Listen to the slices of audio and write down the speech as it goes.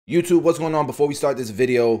YouTube, what's going on? Before we start this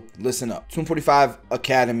video, listen up.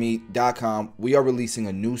 245academy.com. We are releasing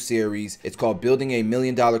a new series. It's called Building a $1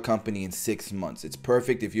 Million Company in 6 months. It's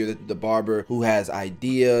perfect if you're the barber who has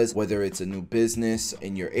ideas, whether it's a new business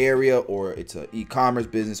in your area or it's an e-commerce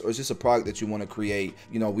business or it's just a product that you want to create.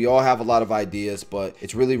 You know, we all have a lot of ideas, but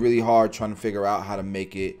it's really hard trying to figure out how to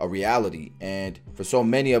make it a reality. And for so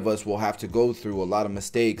many of us, we'll have to go through a lot of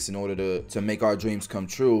mistakes in order to make our dreams come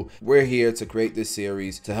true. We're here to create this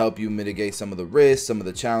series to help you mitigate some of the risks, some of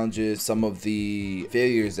the challenges, some of the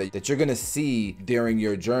failures that you're gonna see during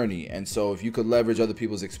your journey. And so if you could leverage other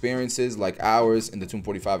people's experiences like ours in the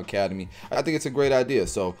 245 Academy, I think it's a great idea.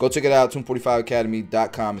 So go check it out,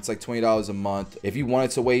 245academy.com. It's like $20 a month. If you wanted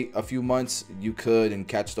to wait a few months, you could and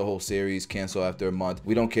catch the whole series, cancel after a month.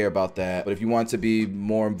 We don't care about that. But if you want to be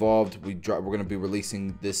more involved, we're gonna be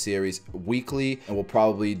releasing this series weekly, and we'll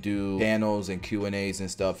probably do panels and Q&As and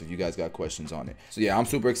stuff if you guys got questions on it. So yeah, I'm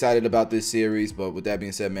super excited about this series. But with that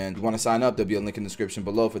being said, man, if you want to sign up, there'll be a link in the description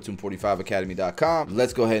below for 245academy.com.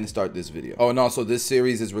 Let's go ahead and start this video. Oh, and also this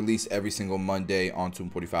series is released every single Monday on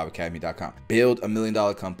 245academy.com. Build a $1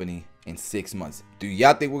 million company in 6 months. Do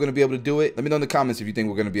y'all think we're gonna be able to do it? Let me know in the comments if you think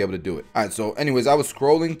we're gonna be able to do it. All right, so anyways, I was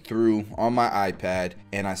scrolling through on my iPad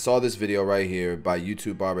and I saw this video right here by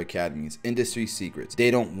YouTube Barber Academy's Industry Secrets They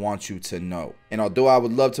Don't Want You to Know. And although I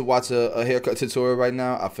would love to watch a haircut tutorial right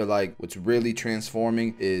now, I feel like what's really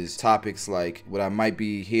transforming is topics like what I might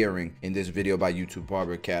be hearing in this video by YouTube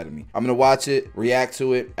Barber Academy. I'm gonna watch it, react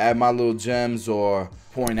to it, add my little gems or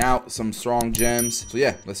point out some strong gems. So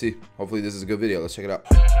yeah, let's see. Hopefully this is a good video. Let's check it out.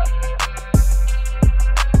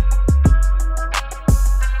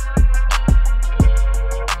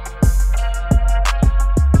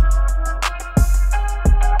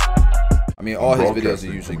 I mean, all his videos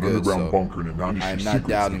are usually good, so I'm not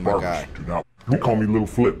doubting my guy. You call me Little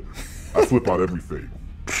Flip. I flip out every fade.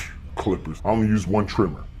 Clippers. I only use one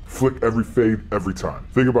trimmer. Flick every fade every time.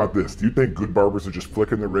 Think about this. Do you think good barbers are just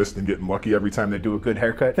flicking their wrist and getting lucky every time they do a good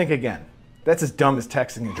haircut? Think again. That's as dumb as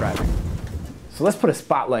texting and driving. So let's put a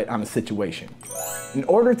spotlight on the situation. In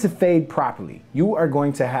order to fade properly, you are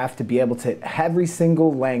going to have to be able to hit every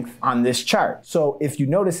single length on this chart. So if you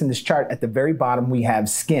notice in this chart at the very bottom, we have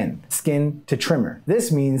skin to trimmer. This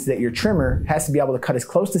means that your trimmer has to be able to cut as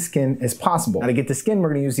close to skin as possible. Now to get to skin,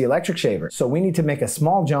 we're gonna use the electric shaver. So we need to make a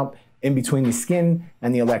small jump in between the skin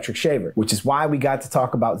and the electric shaver, which is why we got to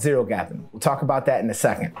talk about zero gapping. We'll talk about that in a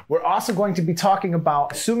second. We're also going to be talking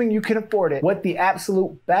about, assuming you can afford it, what the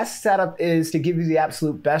absolute best setup is to give you the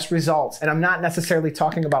absolute best results. And I'm not necessarily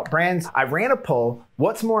talking about brands. I ran a poll.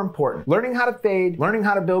 What's more important? Learning how to fade, learning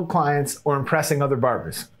how to build clients, or impressing other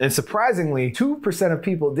barbers? And surprisingly, 2% of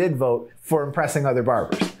people did vote for impressing other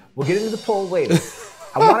barbers. We'll get into the poll later.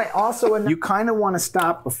 I want to also, you kind of want to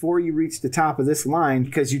stop before you reach the top of this line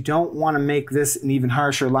because you don't want to make this an even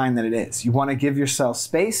harsher line than it is. You want to give yourself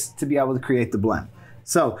space to be able to create the blend.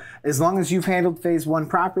 So as long as you've handled phase one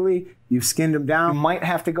properly, you've skinned them down, you might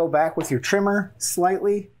have to go back with your trimmer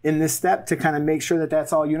slightly in this step to kind of make sure that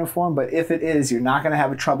that's all uniform. But if it is, you're not going to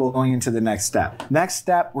have a trouble going into the next step. Next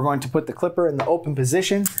step, we're going to put the clipper in the open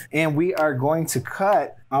position and we are going to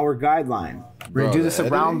cut our guideline. We're going to do this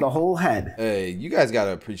around the whole head. Hey, you guys got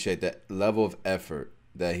to appreciate that level of effort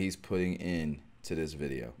that he's putting in to this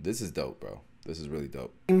video. This is dope, bro. This is really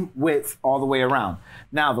dope. Width all the way around.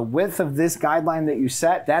 Now, the width of this guideline that you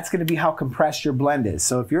set, that's going to be how compressed your blend is.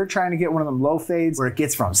 So if you're trying to get one of them low fades where it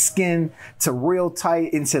gets from skin to real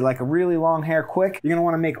tight into like a really long hair quick, you're going to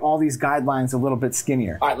want to make all these guidelines a little bit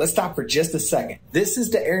skinnier. All right, let's stop for just a second. This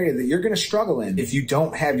is the area that you're going to struggle in if you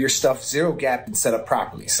don't have your stuff zero gap and set up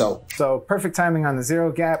properly. So perfect timing on the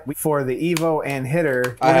zero gap for the Evo and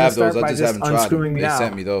hitter. I have those. I just haven't tried them. They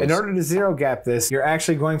sent me those. In order to zero gap this, you're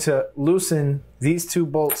actually going to loosen these two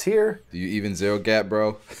bolts here. Do you even zero gap,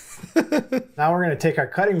 bro? Now we're going to take our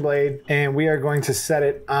cutting blade and we are going to set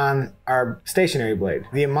it on our stationary blade.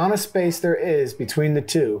 The amount of space there is between the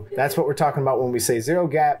two, that's what we're talking about when we say zero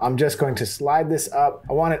gap. I'm just going to slide this up.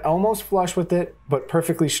 I want it almost flush with it, but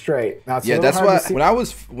perfectly straight. Now, yeah, that's why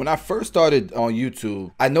when I first started on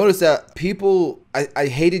YouTube, I noticed that people, I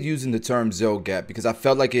hated using the term zero gap because I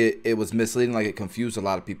felt like it was misleading, like it confused a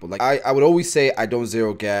lot of people. Like I would always say I don't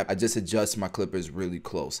zero gap, I just adjust my clippers really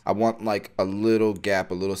close. I want like a little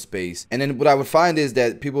gap, a little space. And then what I would find is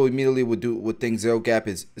that people immediately would think zero gap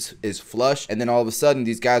is flush. And then all of a sudden,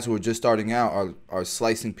 these guys who are just starting out are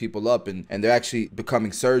slicing people up, and they're actually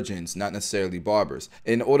becoming surgeons, not necessarily barbers.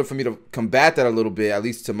 In order for me to combat that a little bit, at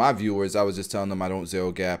least to my viewers, I was just telling them I don't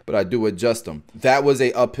zero gap, but I do adjust them. That was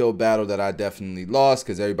a uphill battle that I definitely lost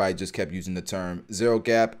because everybody just kept using the term zero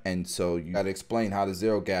gap. And so you got to explain how to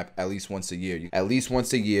zero gap at least once a year. At least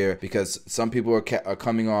once a year, because some people are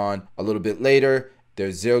coming on a little bit later.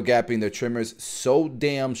 They're zero gapping their trimmers so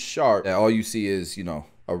damn sharp that all you see is, you know,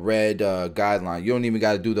 a red guideline. You don't even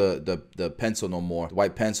got to do the pencil no more. The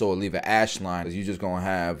white pencil, or leave an ash line, because you're just gonna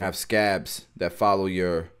have scabs that follow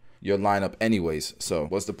your lineup anyways. So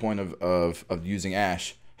what's the point of using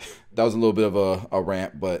ash? That was a little bit of a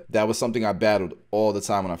rant, but that was something I battled all the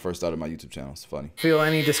time when I first started my YouTube channel. It's funny. Feel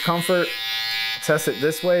any discomfort? Test it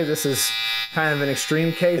this way. This is kind of an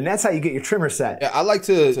extreme case, and that's how you get your trimmer set. Yeah, I like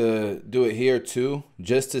to do it here too,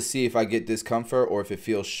 just to see if I get discomfort or if it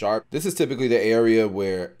feels sharp. This is typically the area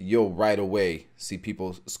where you'll right away see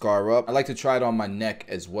people scar up. I like to try it on my neck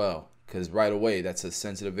as well, because right away, that's a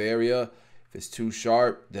sensitive area. If it's too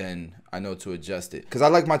sharp, then I know to adjust it. Because I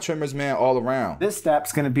like my trimmers, man, all around. This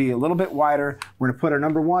step's gonna be a little bit wider. We're gonna put our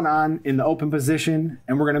number 1 on in the open position,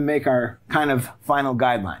 and we're gonna make our kind of final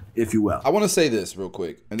guideline, if you will. I wanna say this real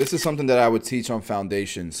quick, and this is something that I would teach on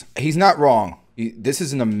foundations. He's not wrong. This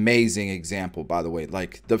is an amazing example, by the way.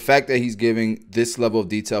 Like, the fact that he's giving this level of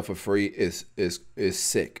detail for free is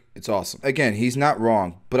sick. It's awesome. Again, he's not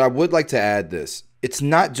wrong, but I would like to add this. It's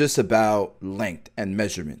not just about length and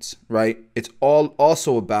measurements, right? It's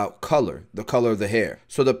also about color, the color of the hair.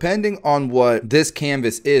 So depending on what this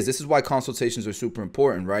canvas is, this is why consultations are super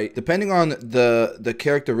important, right? Depending on the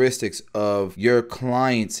characteristics of your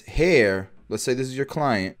client's hair, let's say this is your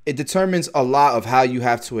client, it determines a lot of how you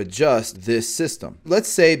have to adjust this system. Let's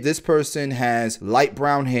say this person has light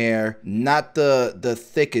brown hair, not the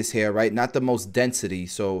thickest hair, right? Not the most density.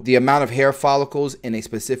 So the amount of hair follicles in a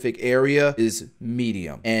specific area is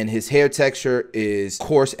medium, and his hair texture is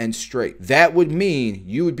coarse and straight. That would mean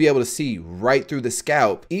you would be able to see right through the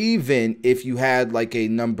scalp, even if you had like a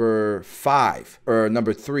number 5 or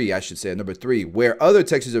number 3, I should say, a number 3, where other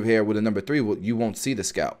textures of hair with a number 3, you won't see the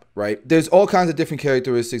scalp, right? There's all kinds of different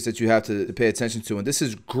characteristics that you have to pay attention to, and this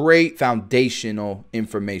is great foundational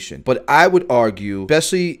information. But I would argue,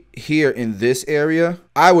 especially here in this area,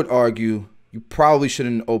 I would argue you probably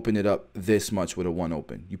shouldn't open it up this much with a 1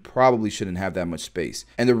 open. You probably shouldn't have that much space.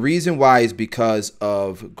 And the reason why is because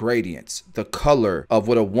of gradients, the color of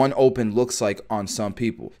what a 1 open looks like on some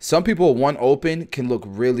people. Some people, a 1 open can look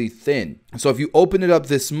really thin. So if you open it up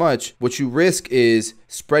this much, what you risk is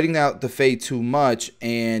spreading out the fade too much,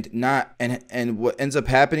 and what ends up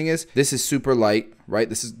happening is this is super light, right?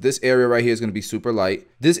 This area right here is going to be super light.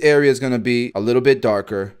 This area is going to be a little bit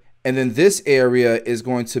darker. And then this area is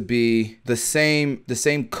going to be the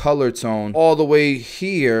same color tone all the way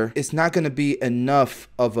here. It's not going to be enough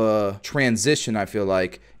of a transition, I feel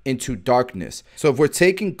like, into darkness. So if we're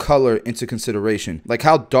taking color into consideration, like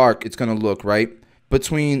how dark it's going to look, right?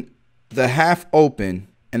 Between the half open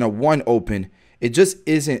and a 1 open, it just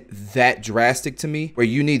isn't that drastic to me where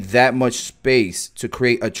you need that much space to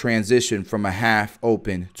create a transition from a half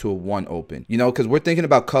open to a 1 open. You know, because we're thinking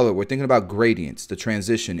about color, we're thinking about gradients, the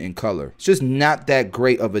transition in color. It's just not that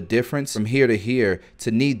great of a difference from here to here to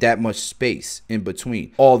need that much space in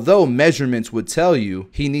between. Although measurements would tell you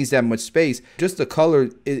he needs that much space, just the color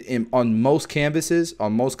on most canvases,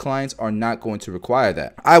 on most clients, are not going to require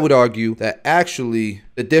that. I would argue that actually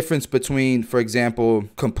the difference between, for example,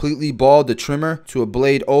 completely bald, the trimmer, to a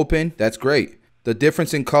blade open, that's great. The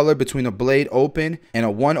difference in color between a blade open and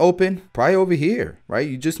a 1 open, probably over here, right?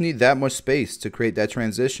 You just need that much space to create that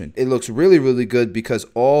transition. It looks really, really good because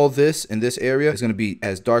all this in this area is going to be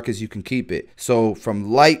as dark as you can keep it. So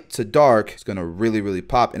from light to dark, it's going to really, really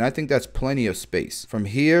pop. And I think that's plenty of space. From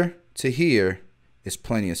here to here is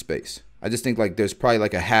plenty of space. I just think like there's probably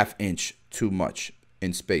like a ½ inch too much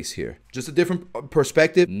in space here. Just a different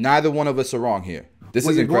perspective. Neither one of us are wrong here. This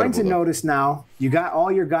is incredible. What you're going to notice now, you got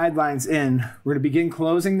all your guidelines in. We're going to begin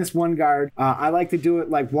closing this one guard. I like to do it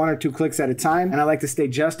like 1 or 2 clicks at a time, and I like to stay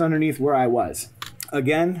just underneath where I was.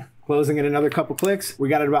 Again, closing it another couple clicks. We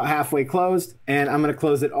got it about halfway closed, and I'm going to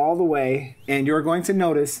close it all the way. And you're going to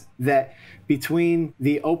notice that between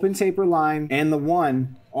the open taper line and the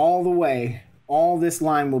 1 all the way, all this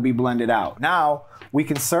line will be blended out. Now, we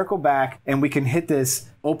can circle back and we can hit this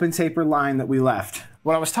open taper line that we left.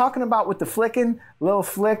 What I was talking about with the flicking, little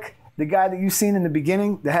flick, the guy that you've seen in the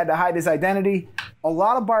beginning that had to hide his identity, a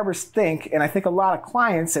lot of barbers think, and I think a lot of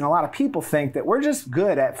clients and a lot of people think that we're just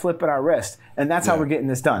good at flipping our wrist, and that's how we're getting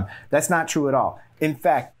this done. That's not true at all. In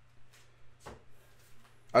fact,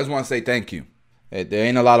 I just want to say thank you. There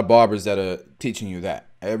ain't a lot of barbers that are teaching you that.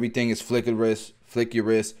 Everything is flick your wrist,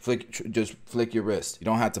 just flick your wrist. You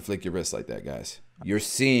don't have to flick your wrist like that, guys. You're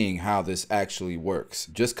seeing how this actually works.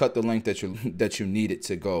 Just cut the length that you need it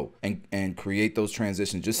to go and create those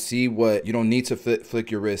transitions. Just see what you don't need to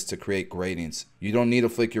flick your wrist to create gradients. You don't need to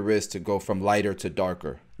flick your wrist to go from lighter to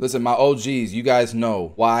darker. Listen, my OGs, you guys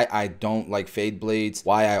know why I don't like fade blades,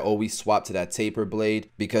 why I always swap to that taper blade,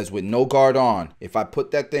 because with no guard on, if I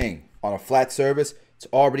put that thing on a flat surface,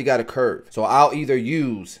 it's already got a curve. So I'll either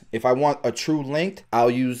use, if I want a true length, I'll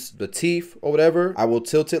use the teeth or whatever. I will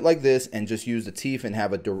tilt it like this and just use the teeth and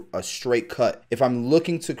have a straight cut. If I'm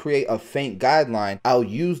looking to create a faint guideline, I'll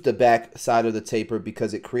use the back side of the taper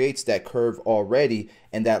because it creates that curve already,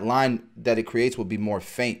 and that line that it creates will be more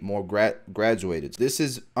faint, more graduated. This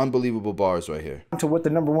is unbelievable bars right here. To what the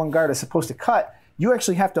 #1 guard is supposed to cut, you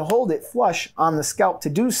actually have to hold it flush on the scalp to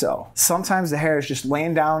do so. Sometimes the hair is just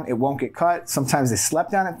laying down, it won't get cut. Sometimes they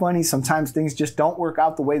slept on it funny. Sometimes things just don't work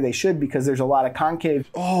out the way they should because there's a lot of concave.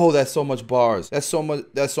 Oh, that's so much bars. That's so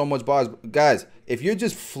much bars. Guys, if you're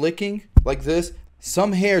just flicking like this,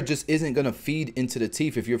 some hair just isn't gonna feed into the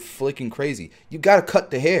teeth if you're flicking crazy. You gotta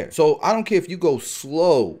cut the hair. So I don't care if you go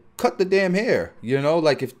slow, cut the damn hair. You know,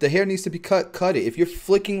 like if the hair needs to be cut, cut it. If you're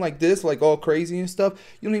flicking like this, like all crazy and stuff,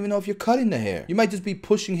 you don't even know if you're cutting the hair. You might just be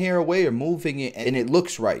pushing hair away or moving it and it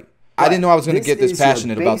looks right. I didn't know I was gonna get this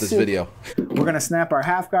passionate about this video. We're gonna snap our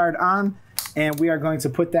half guard on, and we are going to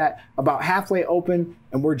put that about halfway open,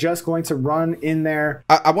 and we're just going to run in there.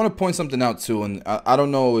 I want to point something out too, and I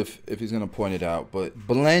don't know if he's going to point it out, but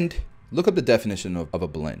blend, look up the definition of a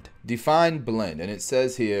blend. Define blend, and it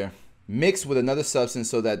says here, mix with another substance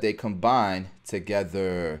so that they combine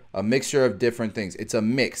together. A mixture of different things. It's a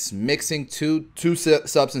mix. Mixing two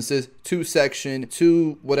substances, two section,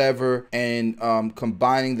 two whatever, and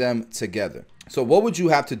combining them together. So what would you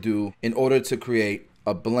have to do in order to create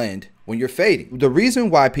a blend when you're fading? The reason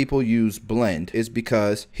why people use blend is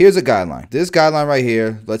because here's a guideline. This guideline right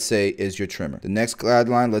here, let's say, is your trimmer. The next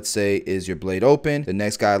guideline, let's say, is your blade open. The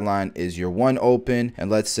next guideline is your one open. And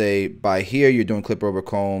let's say by here, you're doing clipper over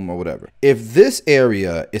comb or whatever. If this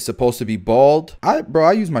area is supposed to be bald, I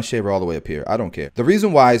use my shaver all the way up here. I don't care. The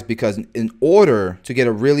reason why is because in order to get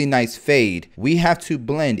a really nice fade, we have to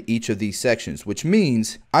blend each of these sections, which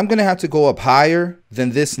means I'm going to have to go up higher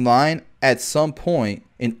than this line at some point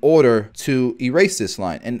in order to erase this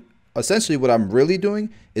line. And essentially what I'm really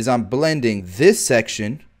doing is I'm blending this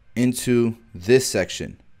section into this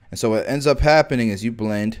section. And so what ends up happening is you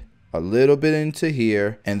blend a little bit into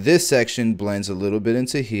here, and this section blends a little bit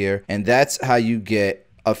into here, and that's how you get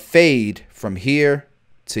a fade from here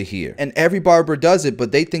to here. And every barber does it,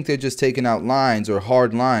 but they think they're just taking out lines or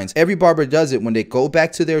hard lines. Every barber does it when they go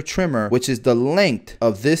back to their trimmer, which is the length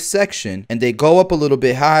of this section, and they go up a little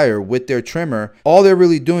bit higher with their trimmer. All they're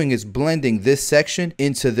really doing is blending this section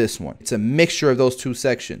into this one. It's a mixture of those two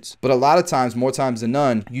sections. But a lot of times, more times than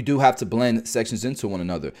none, you do have to blend sections into one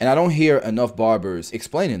another. And I don't hear enough barbers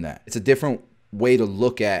explaining that. It's a different way to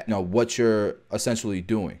look at, you know, what you're essentially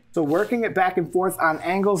doing. So working it back and forth on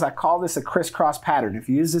angles, I call this a crisscross pattern. If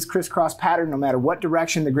you use this crisscross pattern, no matter what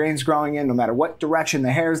direction the grain's growing in, no matter what direction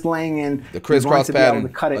the hair's laying in, the crisscross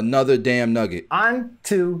pattern, another damn nugget. On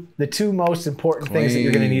to the two most important things that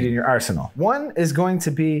you're going to need in your arsenal. One is going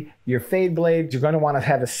to be your fade blade. You're going to want to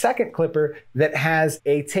have a second clipper that has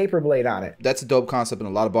a taper blade on it. That's a dope concept, and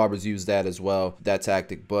a lot of barbers use that as well, that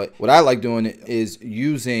tactic. But what I like doing is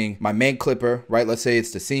using my main clipper, right? Let's say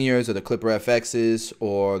it's the Seniors or the Clipper FXs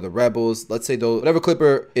or the Rebels. Let's say those, whatever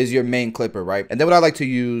clipper is your main clipper, right? And then what I like to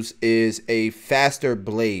use is a faster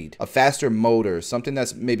blade, a faster motor, something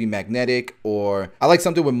that's maybe magnetic, or I like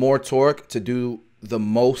something with more torque to do the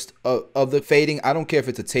most of the fading. I don't care if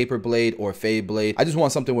it's a taper blade or a fade blade. I just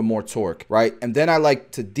want something with more torque, right? And then I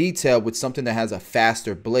like to detail with something that has a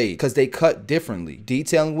faster blade because they cut differently.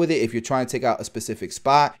 Detailing with it, if you're trying to take out a specific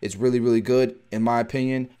spot, it's really, really good in my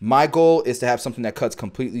opinion. My goal is to have something that cuts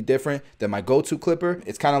completely different than my go-to clipper.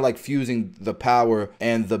 It's kind of like fusing the power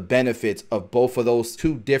and the benefits of both of those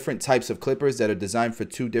two different types of clippers that are designed for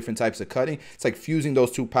two different types of cutting. It's like fusing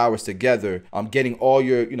those two powers together. Getting all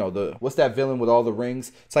your, you know, what's that villain with all the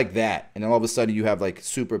rings? It's like that, and then all of a sudden you have like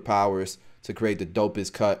superpowers to create the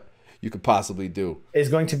dopest cut you could possibly do. Is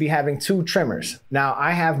going to be having two trimmers. Now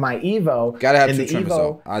I have my Evo. Gotta have two trimmers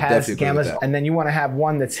though. I definitely agree with that. And then you want to have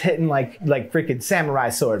one that's hitting like freaking samurai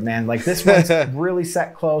sword, man. Like this one's really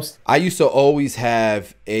set close. I used to always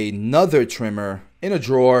have another trimmer in a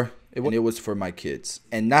drawer. It was for my kids,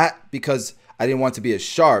 and not because I didn't want it to be as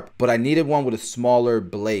sharp, but I needed one with a smaller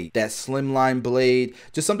blade, that slimline blade,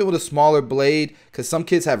 just something with a smaller blade, because some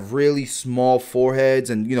kids have really small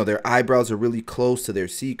foreheads and, you know, their eyebrows are really close to their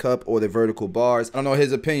C cup or their vertical bars. I don't know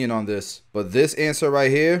his opinion on this, but this answer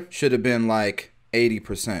right here should have been like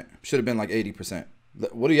 80%. Should have been like 80%.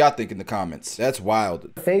 What do y'all think in the comments? That's wild.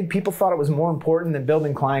 Fade, people thought it was more important than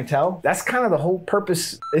building clientele. That's kind of the whole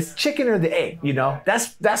purpose. It's chicken or the egg, you know?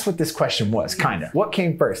 That's what this question was, kind of. What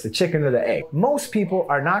came first, the chicken or the egg? Most people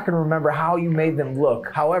are not going to remember how you made them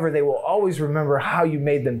look. However, they will always remember how you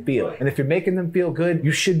made them feel. And if you're making them feel good,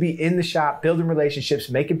 you should be in the shop, building relationships,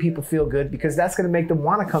 making people feel good, because that's going to make them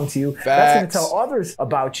want to come to you. Facts. That's going to tell others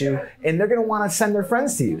about you, and they're going to want to send their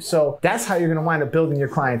friends to you. So that's how you're going to wind up building your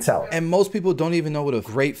clientele. And most people don't even know what a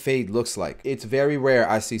great fade looks like. It's very rare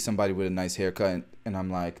I see somebody with a nice haircut and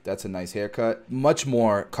I'm like, that's a nice haircut. Much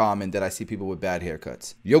more common that I see people with bad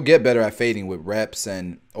haircuts. You'll get better at fading with reps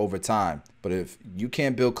and over time. But if you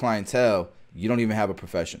can't build clientele, you don't even have a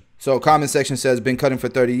profession. So comment section says, been cutting for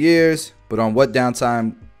 30 years, but on what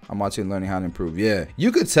downtime I'm watching and learning how to improve. Yeah,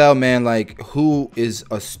 you could tell, man, like who is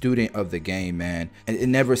a student of the game, man. And it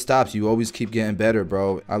never stops. You always keep getting better,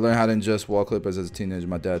 bro. I learned how to ingest wall clippers as a teenager.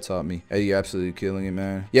 My dad taught me. Eddie, you're absolutely killing it,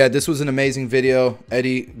 man. Yeah, this was an amazing video.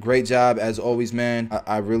 Eddie, great job as always, man.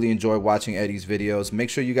 I really enjoy watching Eddie's videos. Make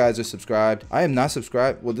sure you guys are subscribed. I am not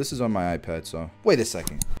subscribed. Well, this is on my iPad, so wait a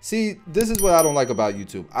second. See, this is what I don't like about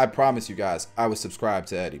YouTube. I promise you guys, I was subscribed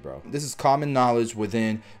to Eddie, bro. This is common knowledge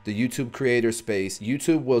within the YouTube creator space.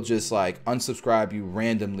 YouTube will just like unsubscribe you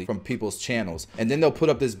randomly from people's channels, and then they'll put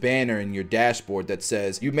up this banner in your dashboard that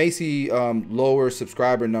says you may see lower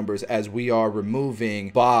subscriber numbers as we are removing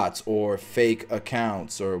bots or fake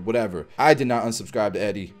accounts or whatever. I did not unsubscribe to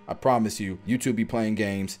Eddie. I promise you, YouTube be playing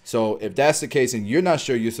games. So if that's the case and you're not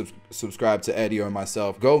sure you subscribe to Eddie or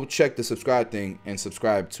myself, go check the subscribe thing and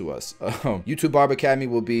subscribe to us. YouTube Barber Academy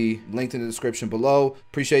will be linked in the description below.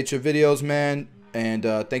 Appreciate your videos, man, and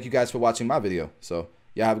thank you guys for watching my video. So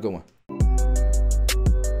y'all have a good one.